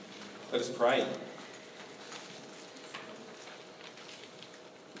Let us pray.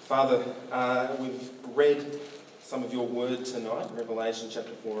 Father, we've read some of your word tonight, Revelation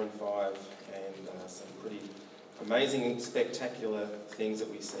chapter 4 and 5, and some pretty amazing and spectacular things that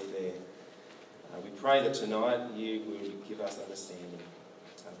we see there. We pray that tonight you will give us understanding.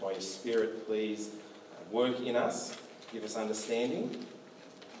 By your Spirit, please work in us, give us understanding,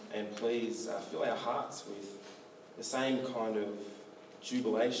 and please fill our hearts with the same kind of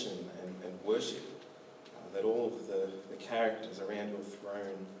jubilation and worship that all of the characters around your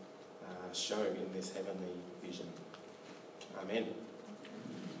throne show in this heavenly vision. Amen.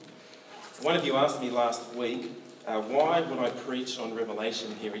 One of you asked me last week, why would I preach on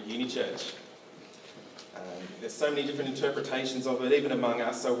Revelation here at Uni Church? There's so many different interpretations of it, even among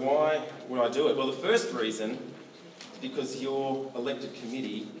us, so why would I do it? Well, the first reason, because your elected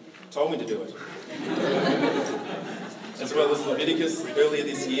committee told me to do it. As well as Leviticus earlier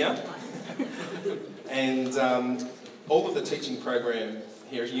this year. And all of the teaching program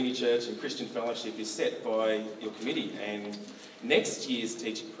here at Uni Church and Christian Fellowship is set by your committee. And next year's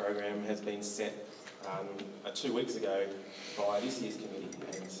teaching program has been set 2 weeks ago by this year's committee.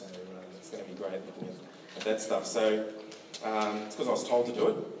 And so it's going to be great looking at that stuff. So it's because I was told to do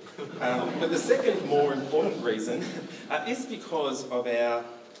it. But the second more important reason is because of our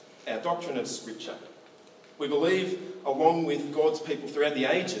doctrine of Scripture. We believe, along with God's people throughout the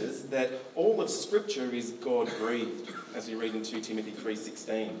ages, that all of Scripture is God-breathed, as we read in 2 Timothy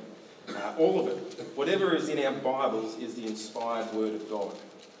 3:16. All of it, whatever is in our Bibles, is the inspired Word of God.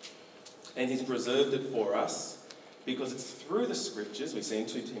 And He's preserved it for us because it's through the Scriptures, we see in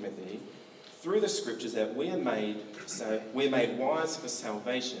 2 Timothy, through the Scriptures that we're made wise for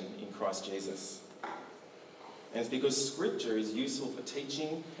salvation in Christ Jesus. And it's because Scripture is useful for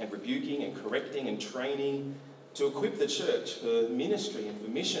teaching and rebuking and correcting and training to equip the church for ministry and for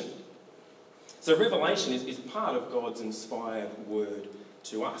mission. So Revelation is part of God's inspired word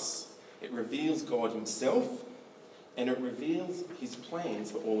to us. It reveals God himself and it reveals his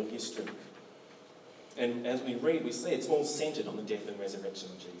plans for all of history. And as we read, we see it's all centred on the death and resurrection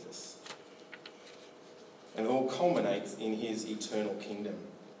of Jesus. And it all culminates in his eternal kingdom.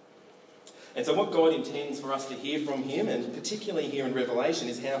 And so what God intends for us to hear from him, and particularly here in Revelation,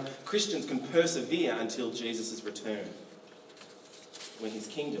 is how Christians can persevere until Jesus' return, when his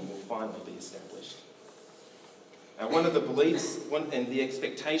kingdom will finally be established. One of the beliefs and the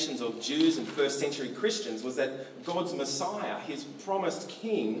expectations of Jews and first century Christians was that God's Messiah, his promised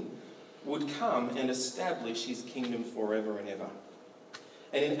king, would come and establish his kingdom forever and ever.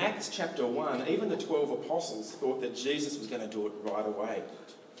 And in Acts chapter 1, even the 12 apostles thought that Jesus was going to do it right away.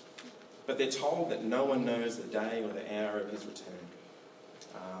 But they're told that no one knows the day or the hour of his return.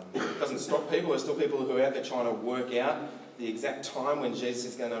 It doesn't stop people. There's still people who are out there trying to work out the exact time when Jesus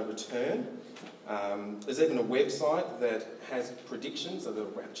is going to return. There's even a website that has predictions of the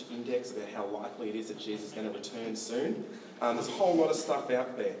rapture index about how likely it is that Jesus is going to return soon. There's a whole lot of stuff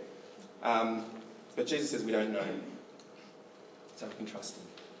out there. But Jesus says we don't know. So we can trust him.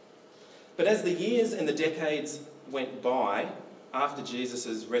 But as the years and the decades went by, after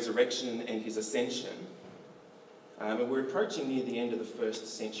Jesus' resurrection and his ascension, and we're approaching near the end of the first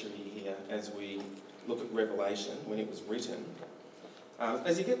century here as we look at Revelation, when it was written.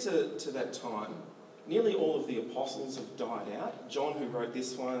 As you get to that time, nearly all of the apostles have died out. John, who wrote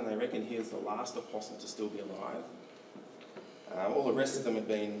this one, they reckon he is the last apostle to still be alive. All the rest of them had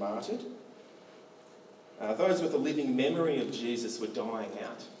been martyred. Those with a living memory of Jesus were dying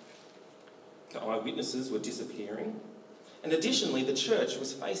out. The eyewitnesses were disappearing. And additionally, the church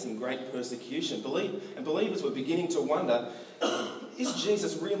was facing great persecution. Believers were beginning to wonder, is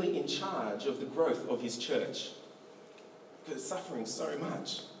Jesus really in charge of the growth of his church? Because it's suffering so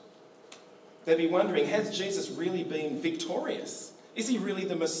much. They'd be wondering, has Jesus really been victorious? Is he really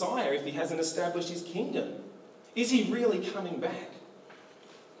the Messiah if he hasn't established his kingdom? Is he really coming back?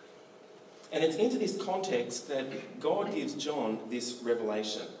 And it's into this context that God gives John this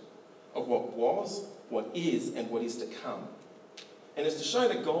revelation of what was, what is, and what is to come. And it's to show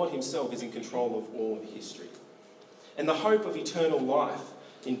that God himself is in control of all of history. And the hope of eternal life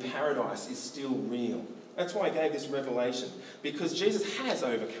in paradise is still real. That's why I gave this revelation, because Jesus has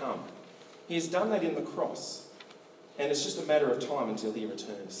overcome. He has done that in the cross. And it's just a matter of time until he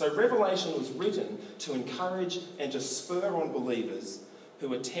returns. So Revelation was written to encourage and to spur on believers who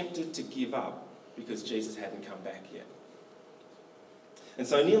were tempted to give up because Jesus hadn't come back yet. And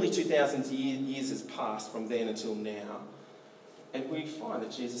so nearly 2,000 years has passed from then until now, and we find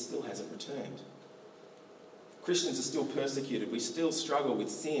that Jesus still hasn't returned. Christians are still persecuted. We still struggle with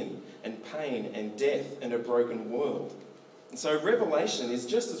sin and pain and death and a broken world. And so Revelation is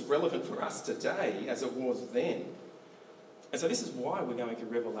just as relevant for us today as it was then. And so this is why we're going through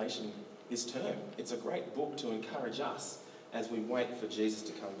Revelation this term. It's a great book to encourage us as we wait for Jesus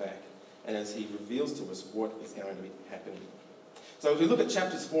to come back and as he reveals to us what is going to be happening. So as we look at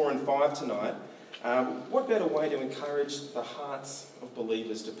chapters 4 and 5 tonight, what better way to encourage the hearts of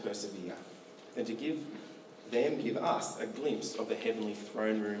believers to persevere than to give us a glimpse of the heavenly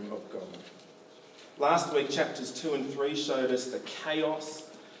throne room of God. Last week, chapters 2 and 3 showed us the chaos,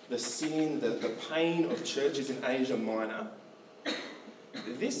 the sin, the pain of churches in Asia Minor.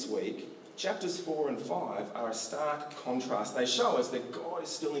 This week, chapters 4 and 5 are a stark contrast. They show us that God is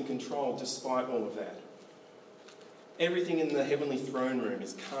still in control despite all of that. Everything in the heavenly throne room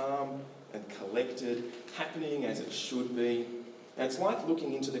is calm and collected, happening as it should be. And it's like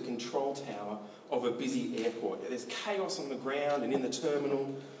looking into the control tower of a busy airport. There's chaos on the ground and in the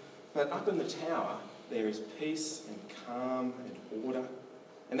terminal, but up in the tower there is peace and calm and order.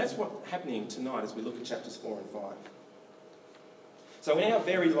 And that's what's happening tonight as we look at chapters 4 and 5. So in our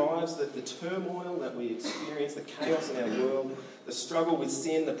very lives, the turmoil that we experience, the chaos in our world, the struggle with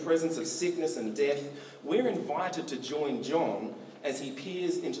sin, the presence of sickness and death, we're invited to join John as he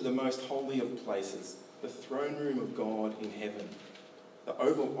peers into the most holy of places, the throne room of God in heaven, the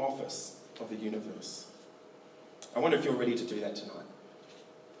Oval Office of the universe. I wonder if you're ready to do that tonight.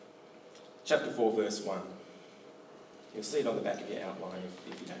 Chapter 4, verse 1. You'll see it on the back of your outline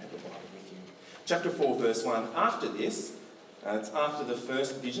if you don't have the Bible with you. Chapter 4, verse 1. After this, it's after the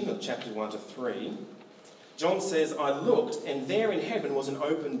first vision of chapter 1 to 3, John says, I looked, and there in heaven was an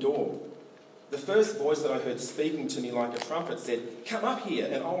open door. The first voice that I heard speaking to me like a trumpet said, come up here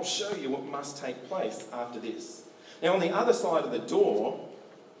and I'll show you what must take place after this. Now on the other side of the door,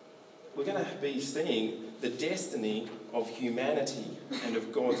 we're going to be seeing the destiny of humanity and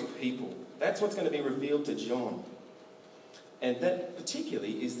of God's people. That's what's going to be revealed to John. And that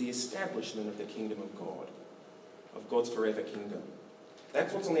particularly is the establishment of the kingdom of God, of God's forever kingdom.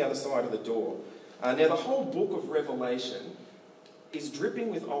 That's what's on the other side of the door. Now the whole book of Revelation is dripping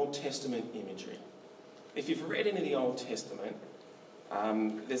with Old Testament imagery. If you've read any of the Old Testament,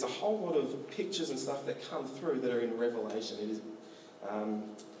 there's a whole lot of pictures and stuff that come through that are in Revelation. It is,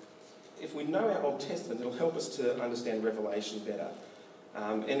 if we know our Old Testament, it'll help us to understand Revelation better.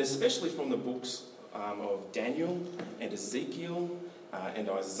 And especially from the books of Daniel and Ezekiel and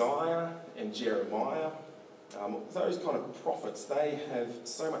Isaiah and Jeremiah. Those kind of prophets, they have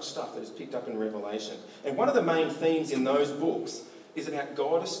so much stuff that is picked up in Revelation. And one of the main themes in those books is about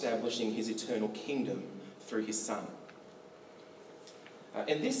God establishing his eternal kingdom through his Son.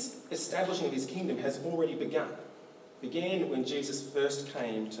 And this establishing of his kingdom has already begun. It began when Jesus first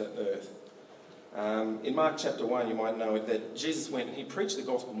came to earth. In Mark chapter 1, you might know it, that Jesus went and he preached the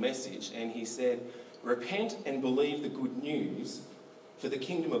gospel message and he said, repent and believe the good news, for the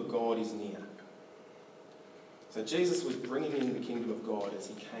kingdom of God is near. So Jesus was bringing in the kingdom of God as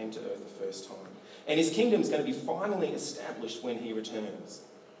he came to earth the first time. And his kingdom is going to be finally established when he returns.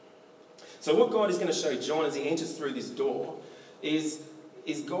 So what God is going to show John as he enters through this door is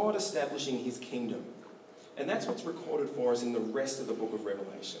God establishing his kingdom. And that's what's recorded for us in the rest of the book of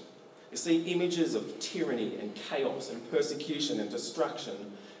Revelation. You see images of tyranny and chaos and persecution and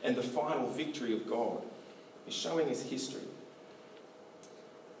destruction and the final victory of God. He's showing his history.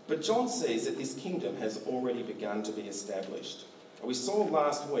 But John sees that this kingdom has already begun to be established. We saw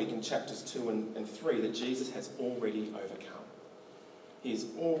last week in chapters 2 and 3 that Jesus has already overcome. He has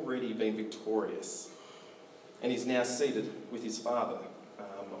already been victorious. And he's now seated with his Father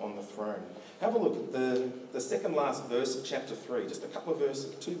on the throne. Have a look at the second last verse of chapter 3, just a couple of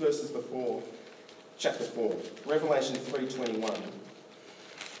verses, 2 verses before chapter 4. Revelation 3:21.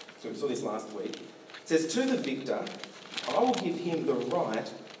 So we saw this last week. It says, to the victor, I will give him the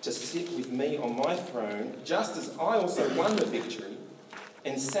right to sit with me on my throne, just as I also won the victory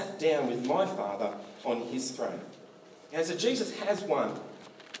and sat down with my Father on his throne. And so Jesus has won.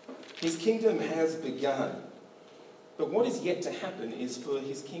 His kingdom has begun. But what is yet to happen is for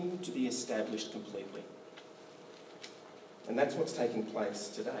his kingdom to be established completely. And that's what's taking place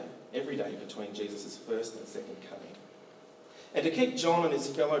today, every day between Jesus' first and second coming. And to keep John and his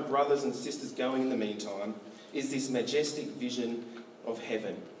fellow brothers and sisters going in the meantime is this majestic vision of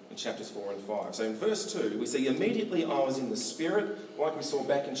heaven in chapters 4 and 5. So in verse 2, we see, immediately I was in the Spirit, like we saw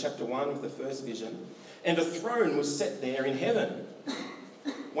back in chapter 1 with the first vision, and a throne was set there in heaven.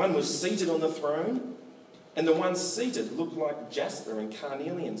 One was seated on the throne, and the one seated looked like jasper and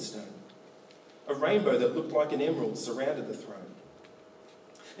carnelian stone. A rainbow that looked like an emerald surrounded the throne.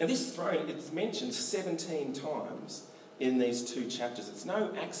 And this throne, it's mentioned 17 times in these 2 chapters. It's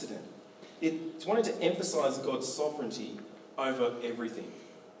no accident. It's wanted to emphasise God's sovereignty over everything.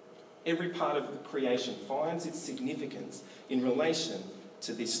 Every part of creation finds its significance in relation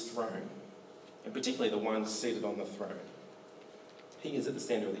to this throne, and particularly the one seated on the throne. He is at the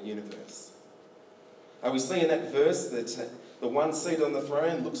centre of the universe. We see in that verse that the one seated on the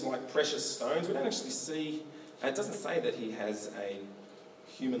throne looks like precious stones. We don't actually see, it doesn't say that he has a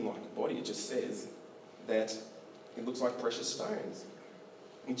human-like body. It just says that it looks like precious stones.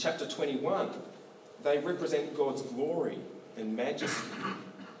 In chapter 21, they represent God's glory and majesty.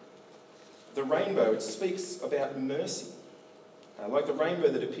 The rainbow, it speaks about mercy, like the rainbow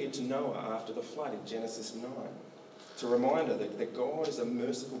that appeared to Noah after the flood in Genesis 9. It's a reminder that God is a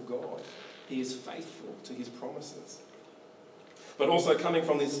merciful God. He is faithful to his promises. But also coming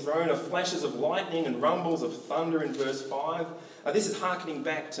from this throne are flashes of lightning and rumbles of thunder in verse 5. This is hearkening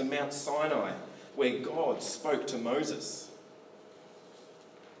back to Mount Sinai, where God spoke to Moses.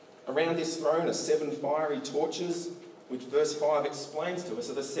 Around this throne are 7 fiery torches, which verse 5 explains to us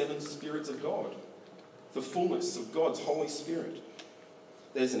are the 7 spirits of God, the fullness of God's Holy Spirit.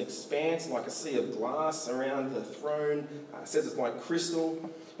 There's an expanse like a sea of glass around the throne. It says it's like crystal.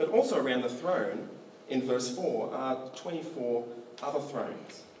 But also around the throne, in verse 4, are 24 other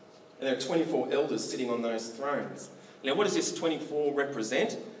thrones. And there are 24 elders sitting on those thrones. Now, what does this 24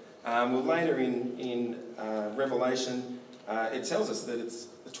 represent? Well, later in Revelation, it tells us that it's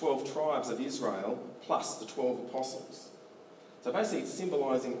the 12 tribes of Israel plus the 12 apostles. So basically it's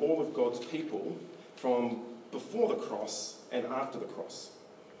symbolising all of God's people from before the cross and after the cross.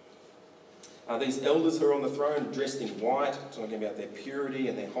 These elders who are on the throne dressed in white, talking about their purity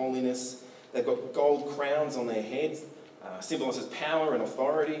and their holiness. They've got gold crowns on their heads, symbolises power and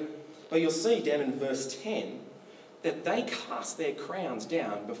authority. But you'll see down in verse 10 that they cast their crowns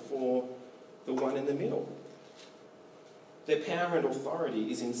down before the one in the middle. Their power and authority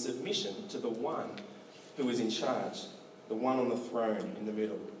is in submission to the one who is in charge, the one on the throne in the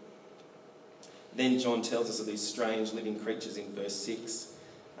middle. Then John tells us of these strange living creatures in verse 6.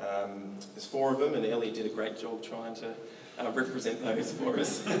 There's 4 of them, and Ellie did a great job trying to represent those for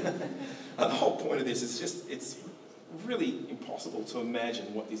us. The whole point of this is just, it's really impossible to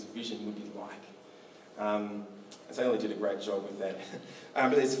imagine what this vision would be like. So Ellie did a great job with that.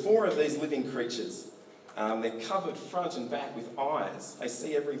 But there's 4 of these living creatures. They're covered front and back with eyes. They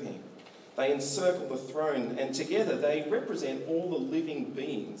see everything. They encircle the throne, and together they represent all the living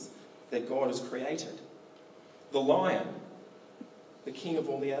beings that God has created. The lion, the king of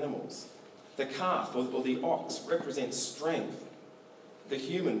all the animals. The calf or the ox represents strength. The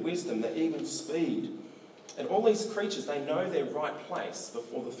human, wisdom. The eagle, speed. And all these creatures, they know their right place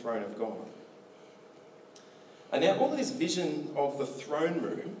before the throne of God. And now all of this vision of the throne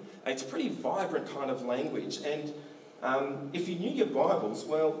room, it's pretty vibrant kind of language. And if you knew your Bibles,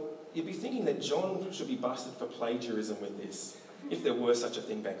 well, you'd be thinking that John should be busted for plagiarism with this, if there were such a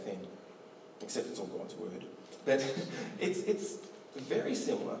thing back then. Except it's all God's word. But it's very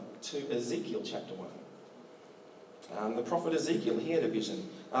similar to Ezekiel chapter 1. The prophet Ezekiel, he had a vision.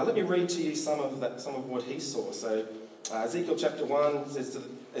 Let me read to you some of what he saw. So Ezekiel chapter 1 says to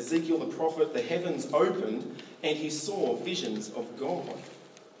Ezekiel the prophet, the heavens opened and he saw visions of God.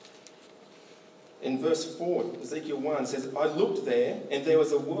 In verse 4, Ezekiel 1 says, I looked there, and there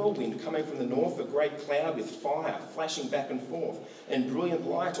was a whirlwind coming from the north, a great cloud with fire flashing back and forth, and brilliant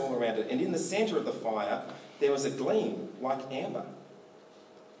light all around it. And in the centre of the fire, there was a gleam like amber.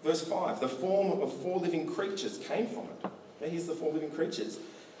 Verse 5, the form of 4 living creatures came from it. Now here's the 4 living creatures.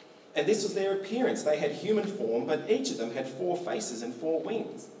 And this was their appearance. They had human form, but each of them had 4 faces and 4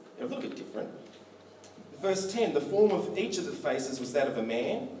 wings. They're a little bit different. Verse 10, the form of each of the faces was that of a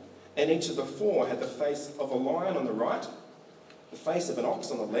man, and each of the 4 had the face of a lion on the right, the face of an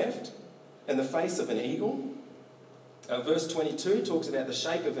ox on the left, and the face of an eagle. Verse 22 talks about the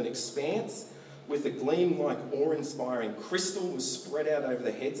shape of an expanse with a gleam like awe-inspiring crystal was spread out over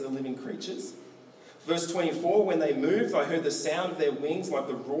the heads of the living creatures. Verse 24, when they moved, I heard the sound of their wings like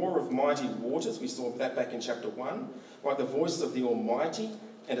the roar of mighty waters. We saw that back in chapter 1. Like the voice of the Almighty,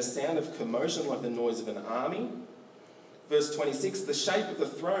 and a sound of commotion like the noise of an army. Verse 26, the shape of the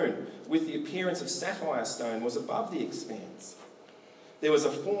throne with the appearance of sapphire stone was above the expanse. There was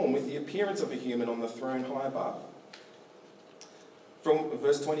a form with the appearance of a human on the throne high above. From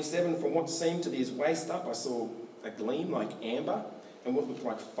verse 27, from what seemed to be his waist up, I saw a gleam like amber and what looked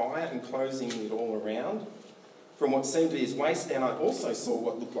like fire enclosing it all around. From what seemed to be his waist down, I also saw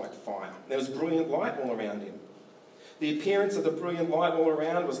what looked like fire. There was brilliant light all around him. The appearance of the brilliant light all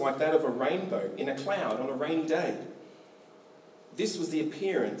around was like that of a rainbow in a cloud on a rainy day. This was the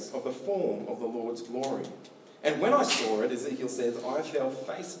appearance of the form of the Lord's glory. And when I saw it, Ezekiel says, I fell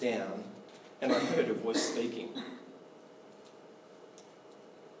face down and I heard a voice speaking.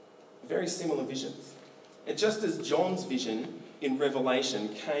 very similar visions. And just as John's vision in Revelation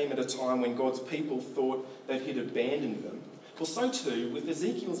came at a time when God's people thought that he'd abandoned them, well, so too with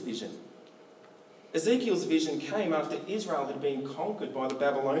Ezekiel's vision. Ezekiel's vision came after Israel had been conquered by the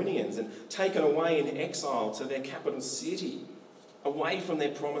Babylonians and taken away in exile to their capital city, away from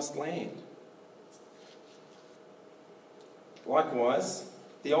their promised land. Likewise,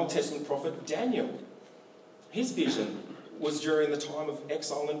 the Old Testament prophet Daniel, his vision was during the time of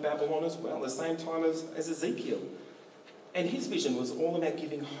exile in Babylon as well, the same time as Ezekiel. And his vision was all about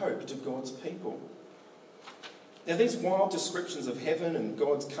giving hope to God's people. Now, these wild descriptions of heaven and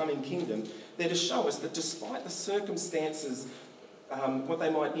God's coming kingdom, they're to show us that despite the circumstances, what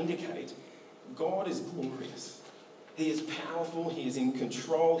they might indicate, God is glorious. He is powerful, he is in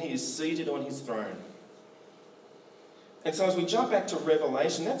control, he is seated on his throne. And so as we jump back to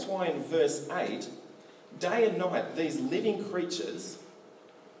Revelation, that's why in verse 8, day and night, these living creatures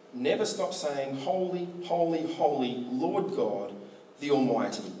never stop saying, "Holy, holy, holy, Lord God, the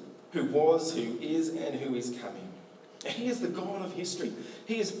Almighty, who was, who is, and who is coming." And he is the God of history.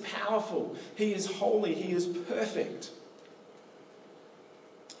 He is powerful. He is holy. He is perfect.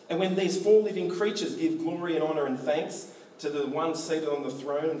 And when these four living creatures give glory and honour and thanks to the one seated on the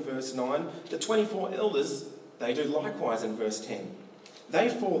throne in verse 9, the 24 elders, they do likewise in verse 10. They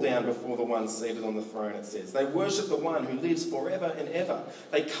fall down before the one seated on the throne, it says. They worship the one who lives forever and ever.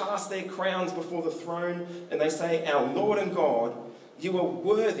 They cast their crowns before the throne and they say, "Our Lord and God, you are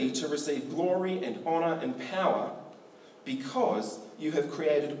worthy to receive glory and honour and power because you have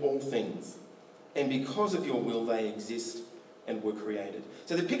created all things. And because of your will they exist and were created."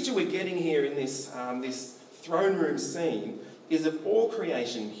 So the picture we're getting here in this throne room scene is of all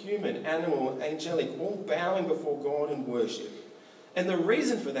creation, human, animal, angelic, all bowing before God in worship. And the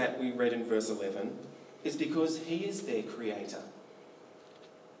reason for that, we read in verse 11, is because he is their creator.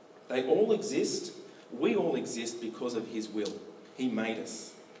 They all exist, we all exist because of his will. He made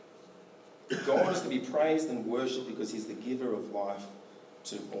us. God is to be praised and worshipped because he's the giver of life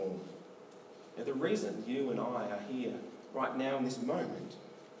to all. Now, the reason you and I are here right now in this moment,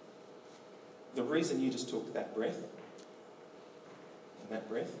 the reason you just took that breath, and that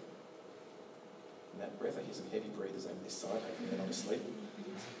breath, and that breath, I hear some heavy breathers over this side, hopefully they're not asleep.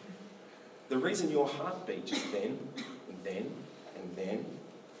 The reason your heart beat just then, and then, and then,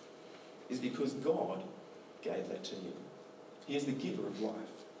 is because God gave that to you. He is the giver of life.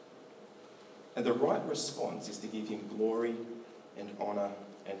 And the right response is to give him glory and honour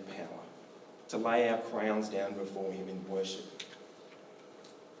and power, to lay our crowns down before him in worship.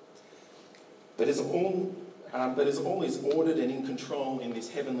 But as all is ordered and in control in this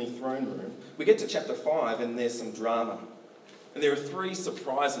heavenly throne room, we get to chapter 5 and there's some drama. And there are 3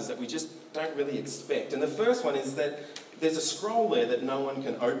 surprises that we just don't really expect. And the first one is that there's a scroll there that no one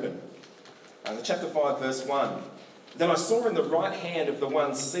can open. Chapter 5, verse 1. "Then I saw in the right hand of the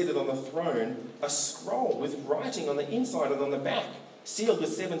one seated on the throne a scroll with writing on the inside and on the back, sealed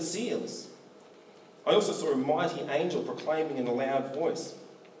with 7 seals. I also saw a mighty angel proclaiming in a loud voice,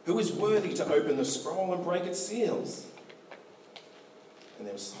 'Who is worthy to open the scroll and break its seals?' And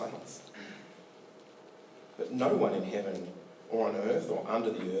there was silence. But no one in heaven or on earth or under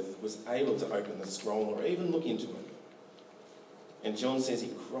the earth was able to open the scroll or even look into it. And John says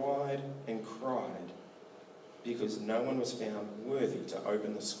he cried and cried because no one was found worthy to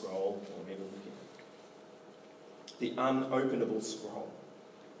open the scroll or even look in it." The unopenable scroll,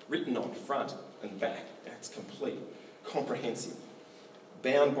 written on front and back, that's complete, comprehensive,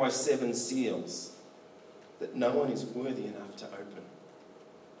 bound by 7 seals that no one is worthy enough to open.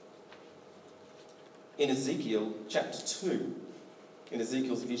 In Ezekiel chapter 2, in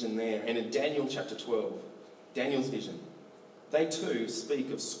Ezekiel's vision there, and in Daniel chapter 12, Daniel's vision, they too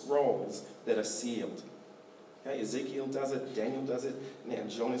speak of scrolls that are sealed. Okay, Ezekiel does it, Daniel does it, now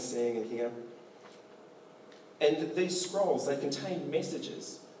John is seeing it here. And these scrolls, they contain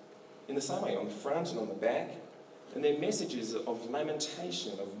messages in the same way on the front and on the back. And they're messages of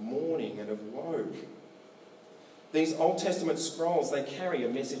lamentation, of mourning and of woe. These Old Testament scrolls, they carry a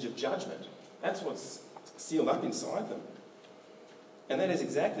message of judgment. That's what's sealed up inside them. And that is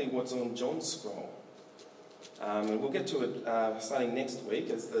exactly what's on John's scroll. And we'll get to it starting next week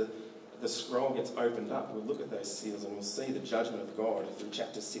as the scroll gets opened up. We'll look at those seals and we'll see the judgment of God through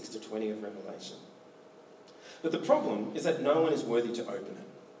chapters 6 to 20 of Revelation. But the problem is that no one is worthy to open it.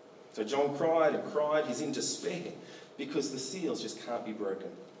 So John cried and cried. He's in despair because the seals just can't be broken.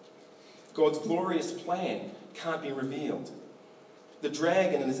 God's glorious plan can't be revealed. The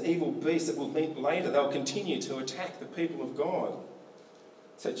dragon and his evil beast that we'll meet later, they'll continue to attack the people of God.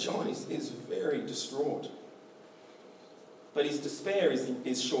 So John is very distraught. But his despair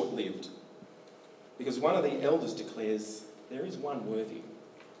is short-lived, because one of the elders declares, there is one worthy.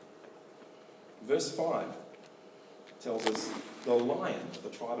 Verse 5 tells us, the Lion of the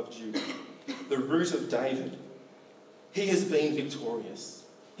tribe of Judah, the Root of David, he has been victorious.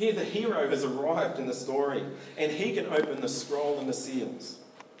 Here the hero has arrived in the story, and he can open the scroll and the seals.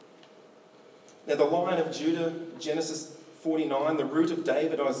 Now the Lion of Judah, Genesis 49, the Root of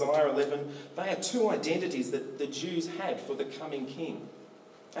David, Isaiah 11, they are two identities that the Jews had for the coming king.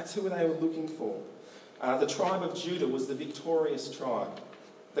 That's who they were looking for. The tribe of Judah was the victorious tribe,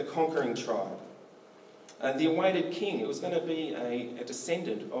 the conquering tribe. The awaited king, it was going to be a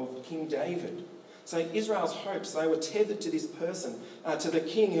descendant of King David. So Israel's hopes, they were tethered to this person, to the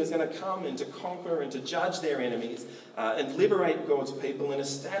king who's going to come and to conquer and to judge their enemies and liberate God's people and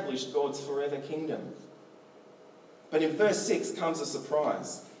establish God's forever kingdom. But in verse 6 comes a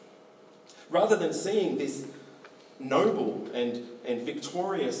surprise. Rather than seeing this noble and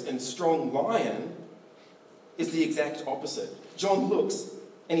victorious and strong lion, is the exact opposite. John looks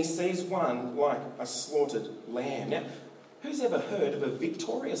and he sees one like a slaughtered lamb. Now, who's ever heard of a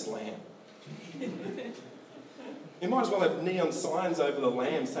victorious lamb? You might as well have neon signs over the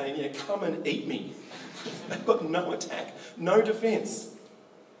lamb saying, yeah, come and eat me. They've got no attack, no defence.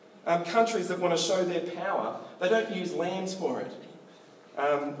 Countries that want to show their power, they don't use lambs for it.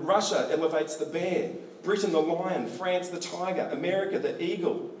 Russia elevates the bear, Britain the lion, France the tiger, America the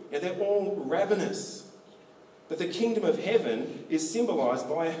eagle. Yeah, they're all ravenous. But the kingdom of heaven is symbolised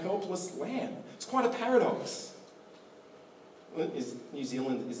by a helpless lamb. It's quite a paradox. Is New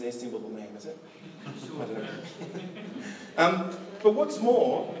Zealand, is their symbol the lamb, is it? I don't know. But what's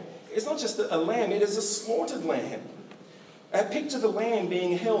more, it's not just a lamb, it is a slaughtered lamb. Picture the lamb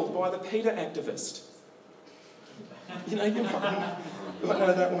being held by the PETA activist. You might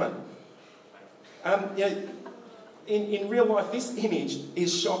know that one. In real life, this image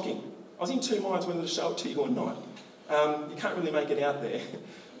is shocking. I was in two minds whether to show it to you or not. You can't really make it out there.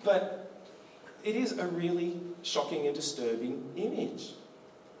 But it is a really shocking and disturbing image.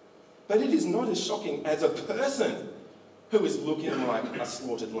 But it is not as shocking as a person who is looking like a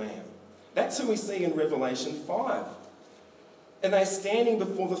slaughtered lamb. That's who we see in Revelation 5. And they're standing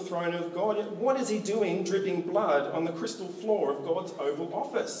before the throne of God. What is he doing dripping blood on the crystal floor of God's Oval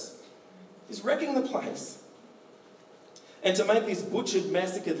Office? He's wrecking the place. And to make this butchered,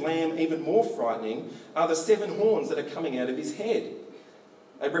 massacred lamb even more frightening are the 7 horns that are coming out of his head.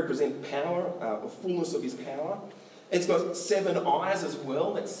 They represent power, the fullness of his power. It's got 7 eyes as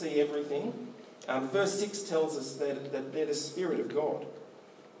well that see everything. Verse 6 tells us that they're the Spirit of God.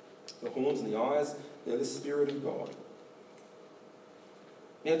 The horns and the eyes, they're the Spirit of God.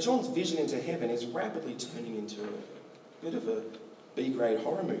 Now, John's vision into heaven is rapidly turning into a bit of a B-grade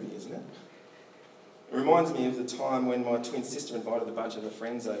horror movie, isn't it? It reminds me of the time when my twin sister invited a bunch of her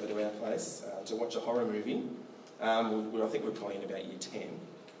friends over to our place to watch a horror movie. I think we were probably in about year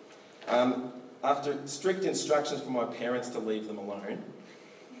 10. After strict instructions from my parents to leave them alone,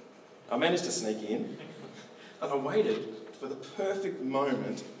 I managed to sneak in, and I waited for the perfect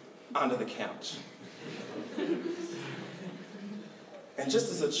moment under the couch. And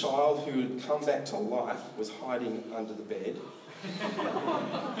just as a child who had come back to life was hiding under the bed,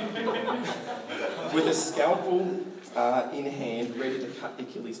 with a scalpel in hand, ready to cut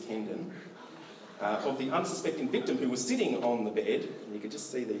Achilles' tendon, of the unsuspecting victim who was sitting on the bed, and you could just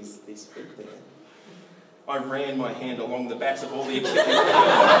see these feet there, I ran my hand along the backs of all the Achilles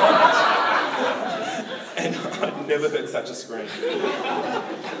and I'd never heard such a scream.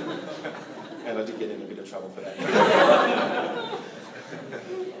 And I did get in a bit of trouble for that.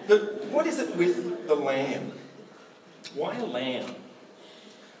 But what is it with the lamb? Why a lamb?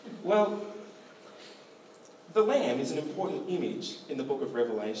 Well, the lamb is an important image in the book of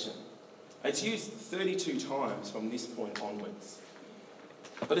Revelation. It's used 32 times from this point onwards.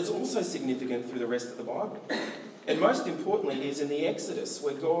 But it's also significant through the rest of the Bible. And most importantly is in the Exodus,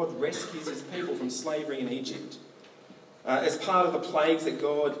 where God rescues his people from slavery in Egypt. As part of the plagues that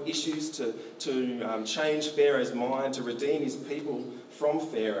God issues to change Pharaoh's mind, to redeem his people from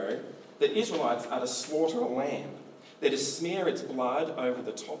Pharaoh, the Israelites are to slaughter a lamb. They're to smear its blood over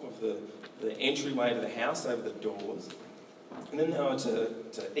the top of the entryway to the house, over the doors. And then they were to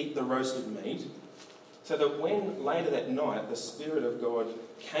eat the roasted meat, so that when later that night the Spirit of God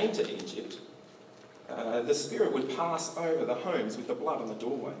came to Egypt, the Spirit would pass over the homes with the blood on the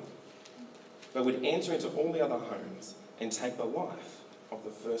doorway, but would enter into all the other homes and take the life of the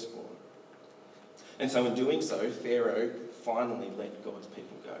firstborn. And so in doing so, Pharaoh finally let God's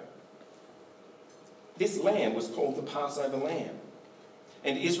people go. This lamb was called the Passover lamb.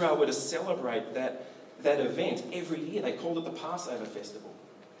 And Israel were to celebrate that that event every year. They called it the Passover festival.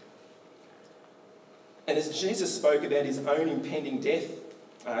 And as Jesus spoke about his own impending death,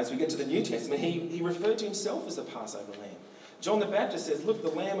 as we get to the New Testament, he referred to himself as the Passover lamb. John the Baptist says, "Look, the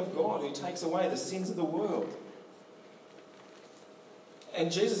Lamb of God who takes away the sins of the world."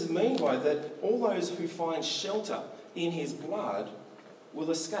 And Jesus means by that all those who find shelter in his blood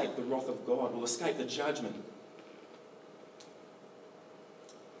will escape the wrath of God, will escape the judgment.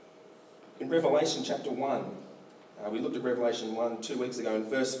 In Revelation chapter 1, we looked at Revelation 1 2 weeks ago in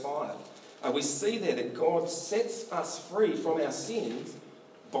verse 5. We see there that God sets us free from our sins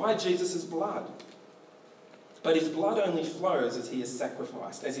by Jesus' blood. But his blood only flows as he is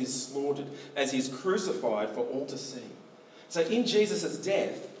sacrificed, as he is slaughtered, as he is crucified for all to see. So in Jesus'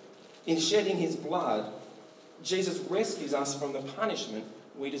 death, in shedding his blood, Jesus rescues us from the punishment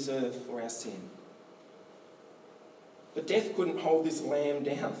we deserve for our sin. But death couldn't hold this lamb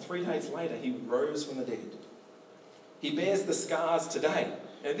down. 3 days later, he rose from the dead. He bears the scars today.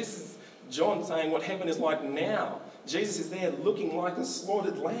 Now, this is John saying what heaven is like now. Jesus is there looking like a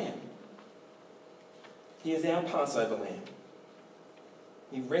slaughtered lamb. He is our Passover lamb.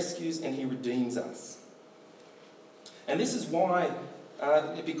 He rescues and he redeems us. And this is why,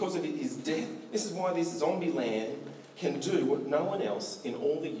 because of his death, this is why this zombie lamb can do what no one else in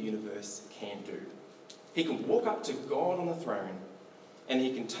all the universe can do. He can walk up to God on the throne and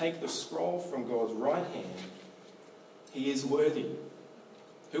he can take the scroll from God's right hand. He is worthy.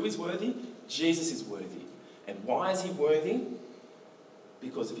 Who is worthy? Jesus is worthy. And why is he worthy?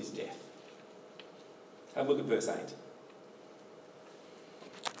 Because of his death. Have a look at verse 8.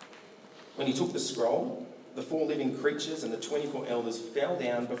 When he took the scroll, the 4 living creatures and the 24 elders fell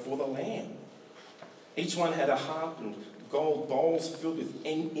down before the Lamb. Each one had a harp and gold bowls filled with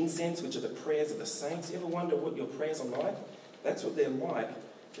incense, which are the prayers of the saints. You ever wonder what your prayers are like? That's what they're like.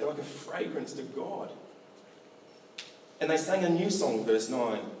 They're like a fragrance to God. And they sang a new song, verse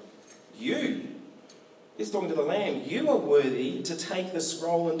 9. It's talking to the Lamb, you are worthy to take the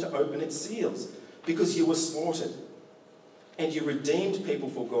scroll and to open its seals, because you were slaughtered. And you redeemed people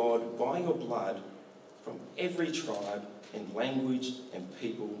for God by your blood from every tribe and language and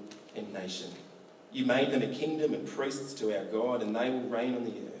people and nation. You made them a kingdom and priests to our God, and they will reign on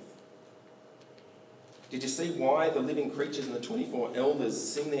the earth. Did you see why the living creatures and the 24 elders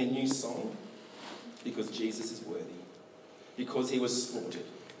sing their new song? Because Jesus is worthy. Because he was slaughtered.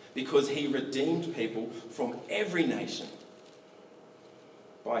 Because he redeemed people from every nation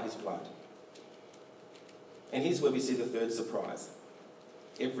by his blood. And here's where we see the third surprise.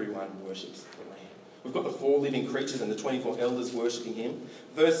 Everyone worships the Lamb. We've got the 4 living creatures and the 24 elders worshipping him.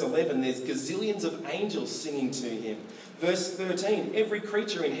 Verse 11, there's gazillions of angels singing to him. Verse 13, every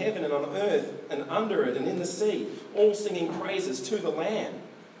creature in heaven and on earth and under it and in the sea, all singing praises to the Lamb.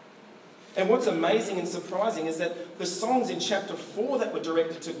 And what's amazing and surprising is that the songs in chapter 4 that were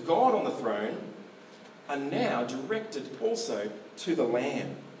directed to God on the throne are now directed also to the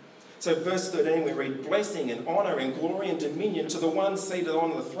Lamb. So verse 13 we read, blessing and honour and glory and dominion to the one seated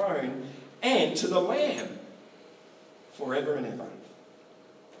on the throne and to the Lamb forever and ever.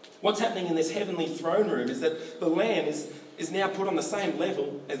 What's happening in this heavenly throne room is that the Lamb is now put on the same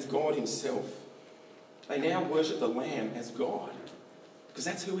level as God himself. They now worship the Lamb as God, because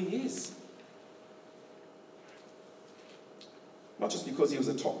that's who he is. Not just because he was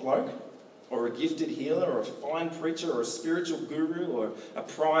a top bloke, or a gifted healer, or a fine preacher, or a spiritual guru, or a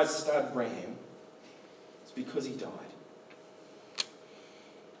prize stud ram. It's because he died.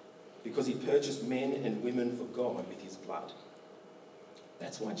 Because he purchased men and women for God with his blood.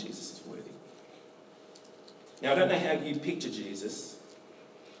 That's why Jesus is worthy. Now, I don't know how you picture Jesus,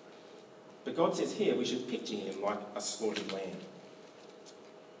 but God says here we should picture him like a slaughtered lamb.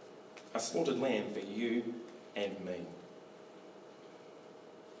 A slaughtered lamb for you and me.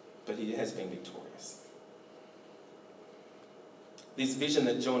 But he has been victorious. This vision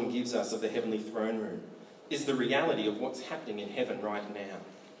that John gives us of the heavenly throne room is the reality of what's happening in heaven right now.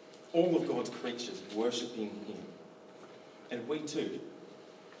 All of God's creatures worshipping him. And we too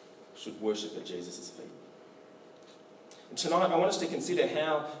should worship at Jesus' feet. And tonight I want us to consider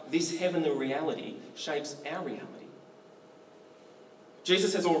how this heavenly reality shapes our reality.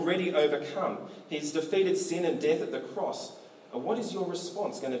 Jesus has already overcome. He's defeated sin and death at the cross. And what is your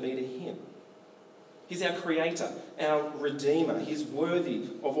response going to be to him? He's our creator, our redeemer. He's worthy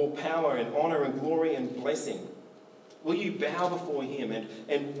of all power and honour and glory and blessing. Will you bow before him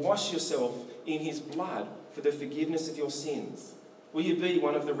and wash yourself in his blood for the forgiveness of your sins? Will you be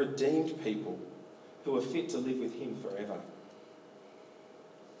one of the redeemed people who are fit to live with him forever?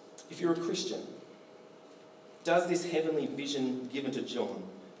 If you're a Christian, does this heavenly vision given to John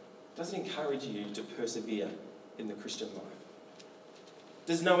Does it encourage you to persevere in the Christian life?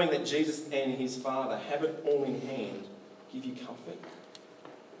 Does knowing that Jesus and his Father have it all in hand give you comfort?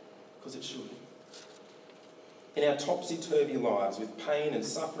 Because it should. In our topsy-turvy lives with pain and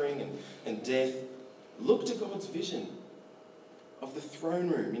suffering and death, look to God's vision of the throne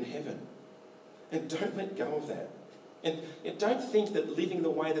room in heaven. And don't let go of that. And don't think that living the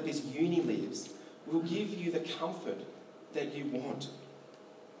way that this uni lives will give you the comfort that you want.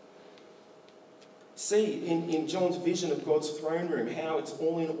 See in John's vision of God's throne room how it's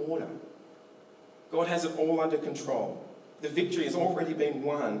all in order. God has it all under control. The victory has already been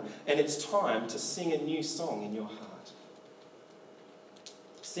won, and it's time to sing a new song in your heart.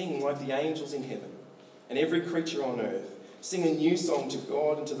 Sing like the angels in heaven and every creature on earth. Sing a new song to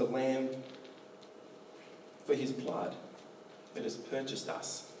God and to the Lamb for his blood that has purchased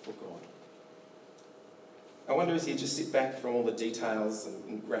us for God. I wonder as you just sit back from all the details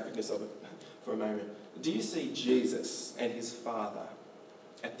and graphicness of it for a moment, do you see Jesus and his Father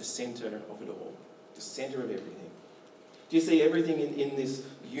at the centre of it all? The centre of everything? Do you see everything in this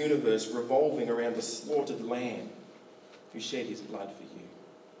universe revolving around the slaughtered Lamb who shed his blood for you?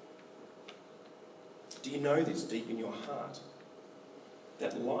 Do you know this deep in your heart?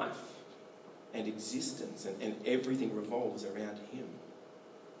 That life and existence and everything revolves around him.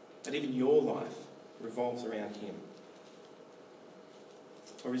 That even your life revolves around him.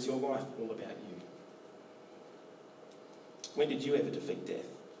 Or is your life all about you? When did you ever defeat death?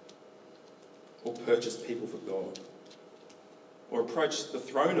 Or purchase people for God? Or approach the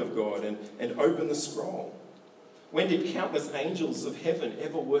throne of God and open the scroll? When did countless angels of heaven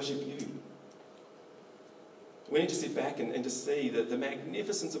ever worship you? We need to sit back and to see the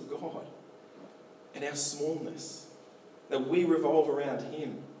magnificence of God and our smallness, that we revolve around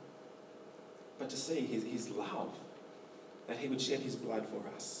him, but to see his love, that he would shed his blood for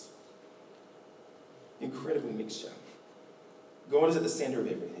us. Incredible mixture. God is at the centre of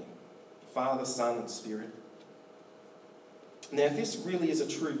everything. Father, Son, and Spirit. Now, if this really is a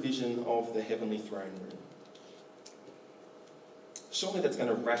true vision of the heavenly throne room, surely that's going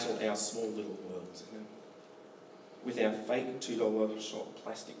to rattle our small little worlds, isn't it? With our fake $2 shop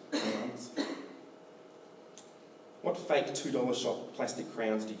plastic crowns. What fake $2 shop plastic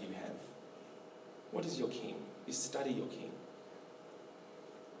crowns do you have? What is your king? You study your king.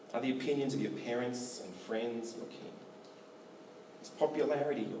 Are the opinions of your parents and friends your king? Is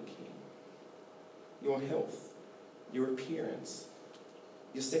popularity your king? Your health? Your appearance?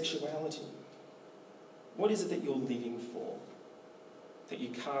 Your sexuality? What is it that you're living for? That you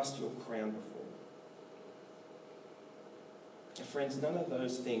cast your crown before? And friends, none of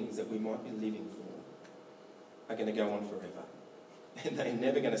those things that we might be living for are going to go on forever. And they're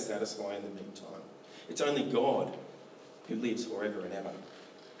never going to satisfy in the meantime. It's only God who lives forever and ever.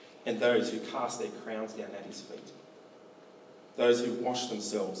 And those who cast their crowns down at his feet. Those who wash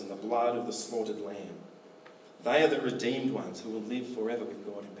themselves in the blood of the slaughtered Lamb. They are the redeemed ones who will live forever with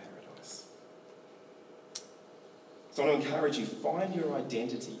God in paradise. So I want to encourage you, find your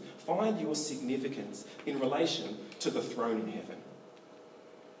identity, find your significance in relation to the throne in heaven.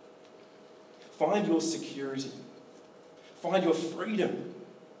 Find your security. Find your freedom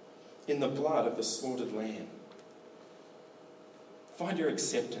in the blood of the slaughtered Lamb. Find your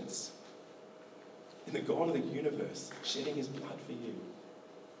acceptance in the God of the universe shedding his blood for you.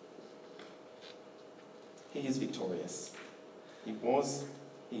 He is victorious. He was,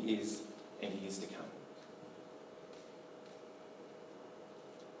 he is, and he is to come.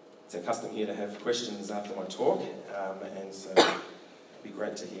 It's our custom here to have questions after my talk, and so it'd be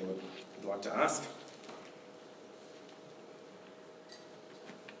great to hear what you'd like to ask.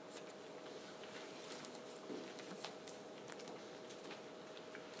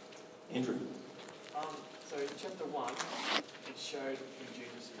 Andrew. So in chapter 1, it showed who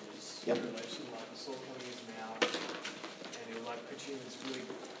Jesus is. Yep. In relation, like the sword coming in his mouth, and he would like put you in this really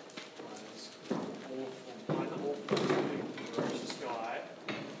this awful, really ferocious guy.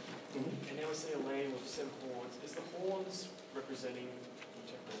 And now we see a lamb with 7 horns. Is the horns representing in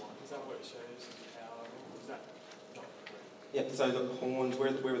chapter 1? Is that what it shows his power? Is that not correct? Yep, so the horns,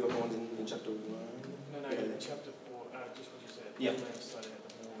 where were the horns in chapter 1? No, in chapter 4, just what you said. Yep. The lamb started at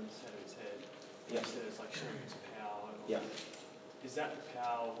the horns, head of his head. Yep. You said it's like showing his power. Yep. Is that the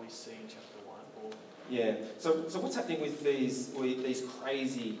power we see in chapter 1? Or? Yeah, so what's happening with these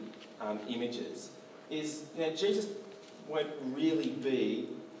crazy images is, Jesus won't really be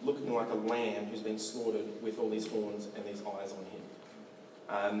looking like a lamb who's been slaughtered with all these horns and these eyes on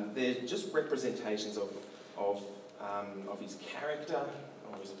him. They're just representations of his character,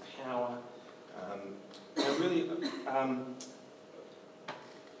 of his power.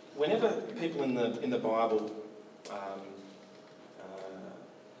 whenever people in the Bible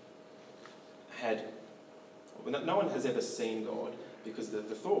no one has ever seen God, because the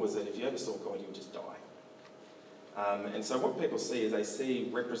thought was that if you ever saw God, you would just die. And so what people see is they see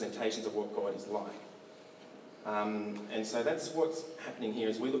representations of what God is like. And so that's what's happening here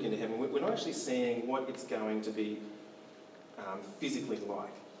as we look into heaven. We're not actually seeing what it's going to be physically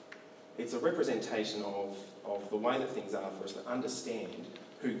like. It's a representation of the way that things are for us to understand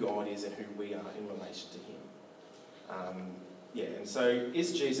who God is and who we are in relation to Him. And so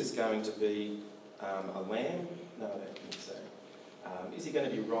is Jesus going to be a lamb? No, I don't think so. Is He going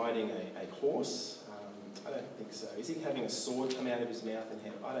to be riding a horse? I don't think so. Is He having a sword come out of His mouth in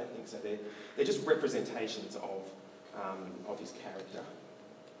heaven? I don't think so. They're just representations of His character.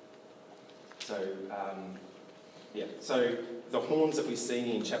 So, So the horns that we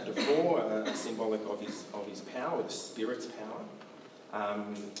see in chapter 4 are symbolic of His power, the Spirit's power.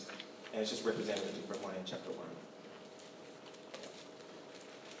 And it's just represented a different way in chapter 1.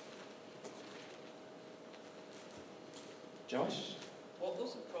 Josh? What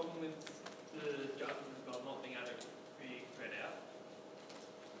was the problem with the judgment of God not being able to be read out?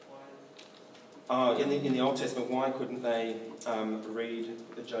 Why? In the Old Testament, why couldn't they read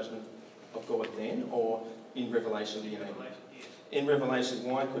the judgment of God then, or in Revelation? In Revelation, yes. In Revelation,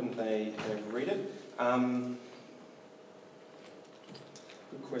 why couldn't they read it?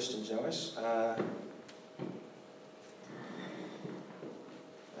 Good question, Josh.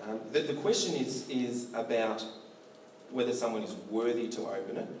 The question is about whether someone is worthy to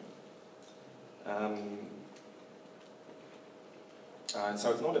open it. And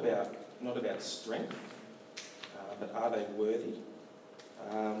so it's not about strength, but are they worthy?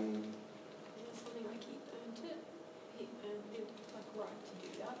 Something like He earned it. He earned it, like, right to do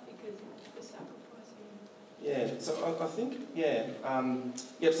that because the sacrificing. Yeah. So I think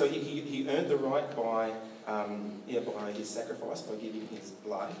So he earned the right by His sacrifice, by giving His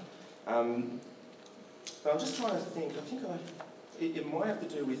blood. But I'm just trying to think. I think it might have to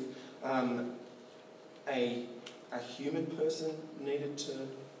do with a human person needed to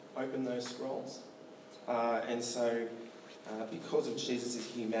open those scrolls. And so because of Jesus'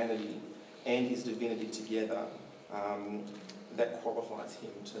 humanity and His divinity together, that qualifies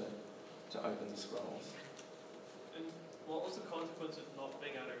Him to open the scrolls. And what was the consequence of not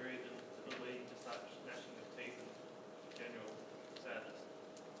being able to read and leading to such gnashing of teeth and general sadness?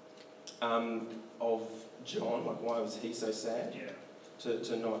 Of John, like, why was he so sad? Yeah.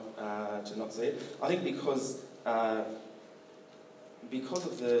 To not see it. I think because of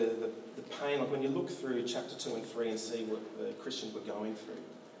the pain. Like, when you look through chapter 2 and 3 and see what the Christians were going through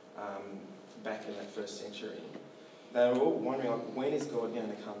back in that first century, they were all wondering, like, when is God going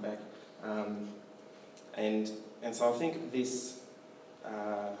to come back? And so I think this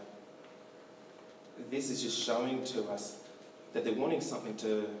is just showing to us that they're wanting something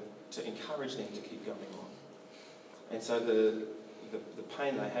to encourage them to keep going on. And so the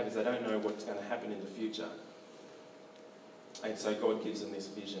pain they have is they don't know what's going to happen in the future. And so God gives them this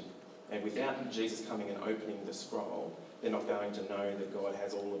vision. And without Jesus coming and opening the scroll, they're not going to know that God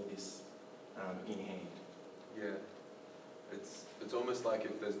has all of this in hand. Yeah. It's almost like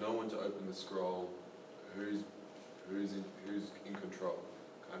if there's no one to open the scroll, who's in control,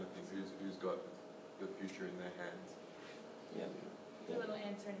 kind of thing. Who's got the future in their hands. Yeah. A little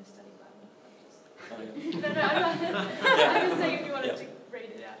answer in the study Bible. Oh, yeah. No, I was saying if you wanted to read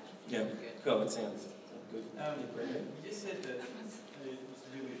it out. Yeah. Cool, it sounds good. You just said that it's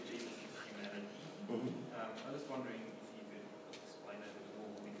really Jesus' humanity. Mm-hmm. I'm just wondering if you could explain that a bit more,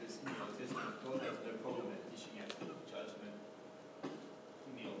 because in the Old Testament, God has no problem at dishing out judgment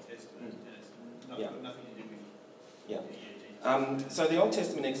in the Old Testament, and it's got nothing to do with Jesus. So the Old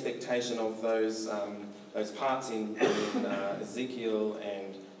Testament expectation of those parts in Ezekiel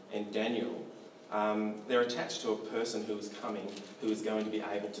and Daniel, they're attached to a person who is coming, who is going to be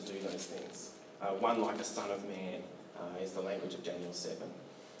able to do those things. One like a son of man is the language of Daniel 7.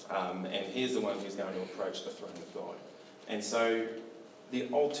 And here's the one who's going to approach the throne of God. And so the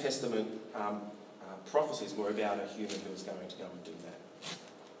Old Testament prophecies were about a human who was going to go and do that.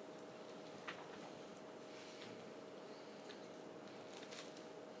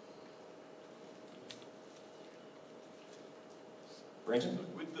 Brenton?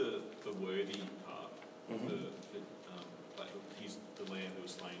 With the worthy part, Mm-hmm. he's the lamb who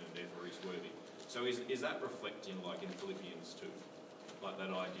was slain and therefore he's worthy. So is that reflecting, like in Philippians 2, like that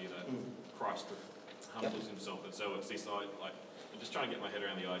idea that Christ humbles himself, and so it's this like I'm just trying to get my head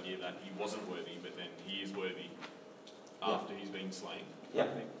around the idea that he wasn't worthy, but then he is worthy after he's been slain. Yeah.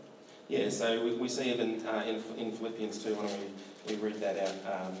 Yeah, so we see even in Philippians 2, why don't we read that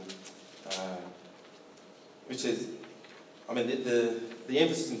out, which is, I mean, the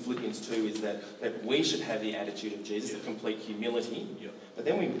emphasis in Philippians 2 is that we should have the attitude of Jesus, of complete humility. Yep. But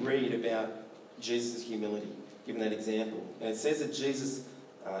then we read about Jesus' humility, given that example. And it says that Jesus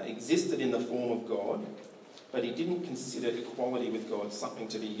existed in the form of God, but he didn't consider equality with God something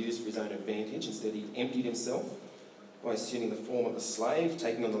to be used for his own advantage. Instead, he emptied himself by assuming the form of a slave,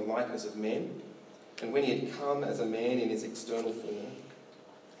 taking on the likeness of men. And when he had come as a man in his external form,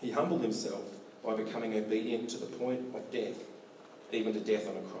 he humbled himself by becoming obedient to the point of death, even to death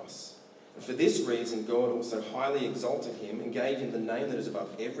on a cross. And for this reason, God also highly exalted him and gave him the name that is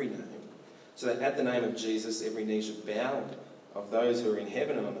above every name, so that at the name of Jesus every knee should bow, of those who are in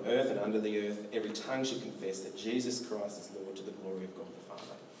heaven and on earth and under the earth, every tongue should confess that Jesus Christ is Lord, to the glory of God the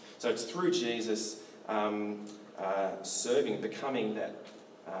Father. So it's through Jesus serving and becoming that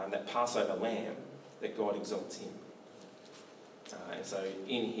Passover lamb that God exalts him. And so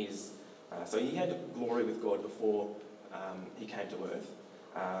so he had glory with God before he came to earth.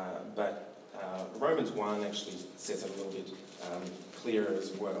 But Romans 1 actually says it a little bit clearer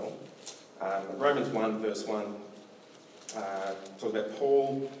as well. Romans 1 verse 1 talks about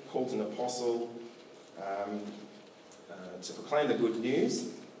Paul, called an apostle, to proclaim the good news,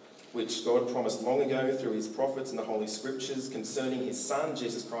 which God promised long ago through his prophets in the Holy Scriptures concerning his Son,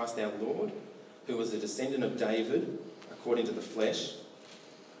 Jesus Christ our Lord, who was a descendant of David according to the flesh.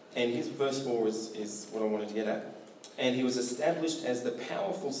 And his verse 4 is what I wanted to get at. And he was established as the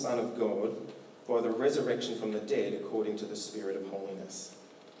powerful Son of God by the resurrection from the dead according to the Spirit of holiness.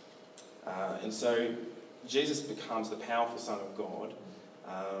 And so Jesus becomes the powerful Son of God,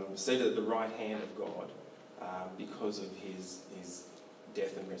 seated at the right hand of God because of his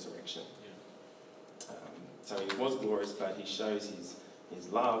death and resurrection. So he was glorious, but he shows his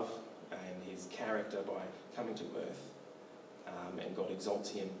love and his character by coming to earth, and God exalts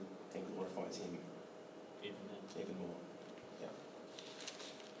him and glorifies him even more. Yeah.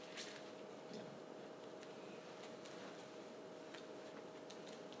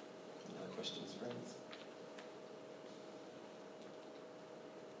 Any other questions, friends?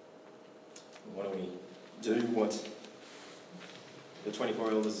 Why don't we do what the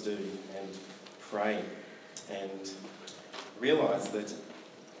 24 elders do and pray and realise that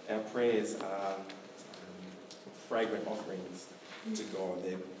our prayers are fragrant offerings to God.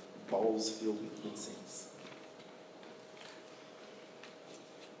 They're bowls filled with incense.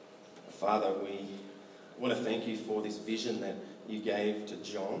 Father, we want to thank you for this vision that you gave to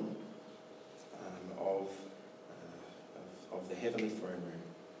John of the heavenly throne room.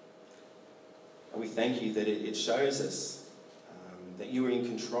 And we thank you that it shows us that you are in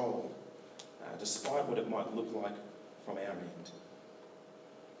control, despite what it might look like from our end.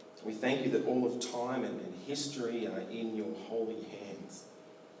 We thank you that all of time and history are in your holy hands.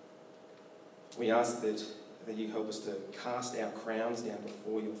 We ask that you help us to cast our crowns down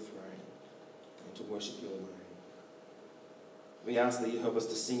before your throne and to worship you alone. We ask that you help us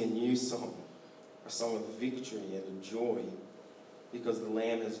to sing a new song, a song of victory and of joy, because the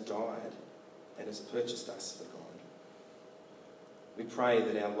Lamb has died and has purchased us for God. We pray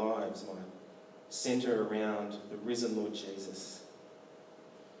that our lives might centre around the risen Lord Jesus.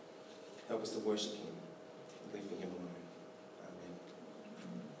 Help us to worship him and live for him alone.